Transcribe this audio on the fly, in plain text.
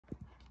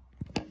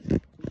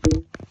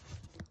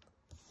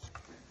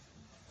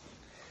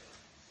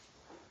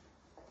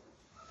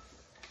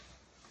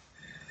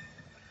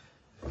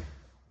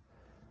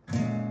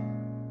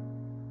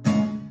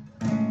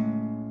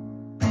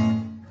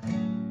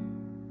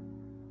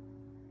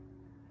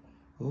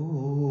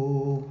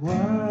Oh,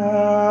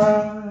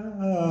 wine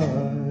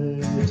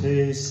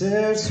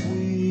tastes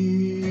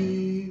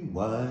sweet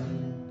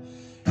wine,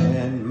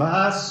 and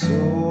my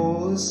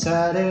soul is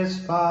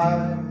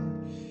satisfied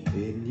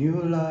in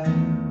your life.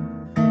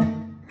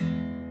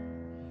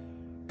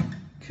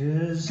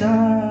 'Cause I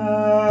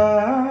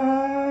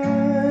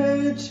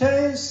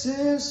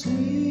tasted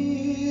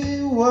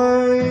sweet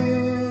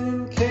wine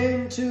and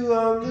came to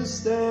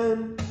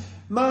understand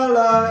my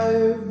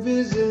life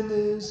is in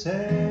His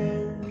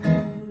hands.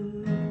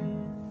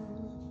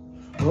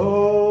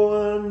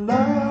 Oh, and I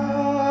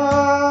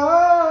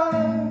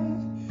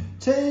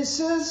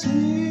tasted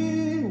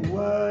sweet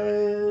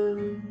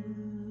wine,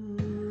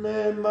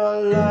 and my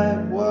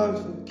life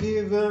was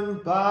forgiven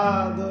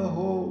by the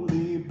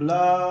holy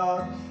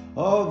blood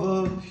of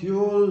a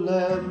pure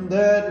Lamb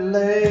that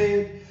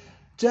laid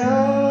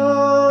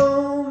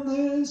down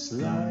this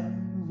life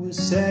with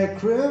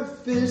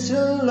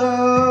sacrificial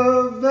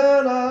love.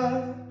 And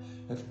I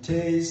have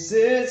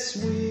tasted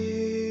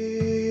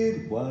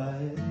sweet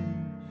wine,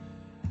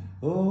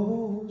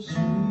 oh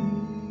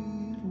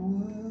sweet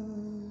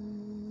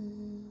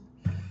wine,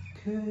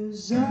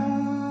 'cause I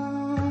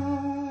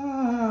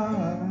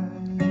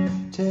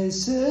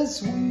tasted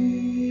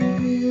sweet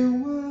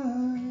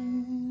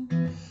wine.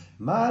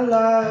 My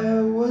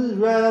life was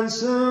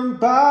ransomed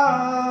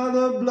by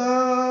the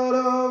blood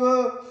of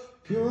a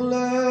pure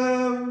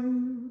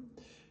Lamb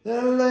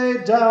that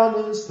laid down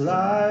His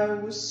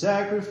life with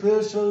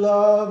sacrificial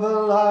love.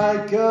 And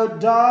like a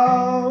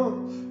dove,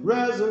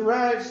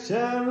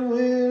 resurrection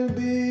will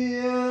be,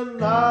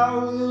 and I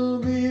will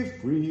be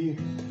free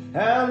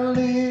and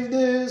leave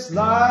this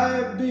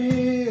life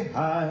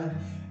behind.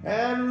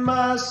 And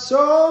my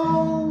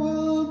soul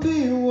will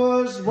be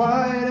washed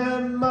white,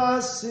 and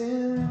my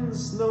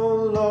sins no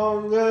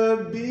longer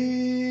be.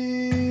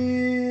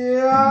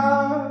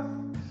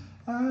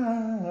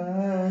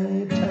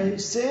 I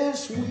tasted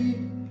sweet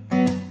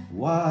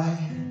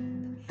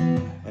wine.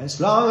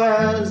 As long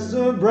as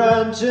the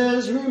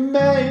branches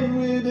remain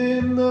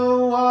within the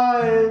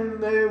wine,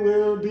 they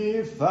will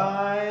be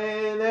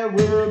fine, there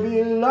will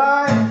be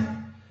life.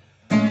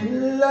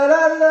 La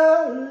la la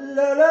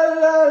la la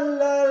la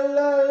la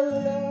la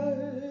la,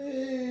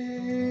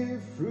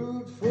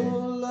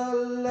 fruitful la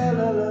la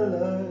la la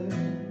la,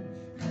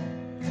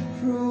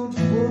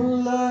 fruitful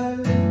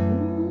life.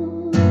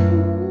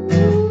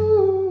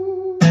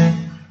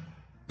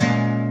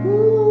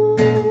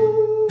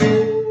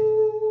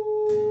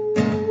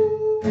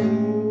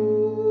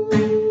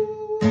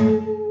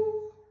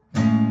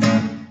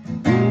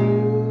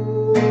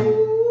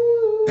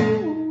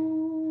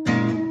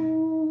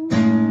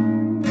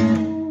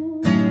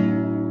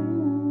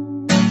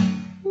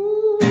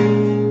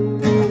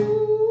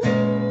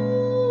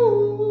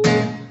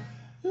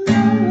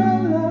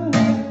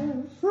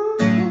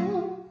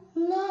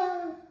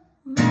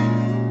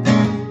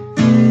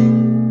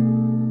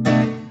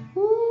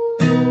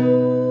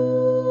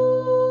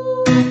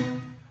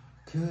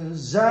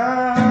 Cause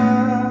I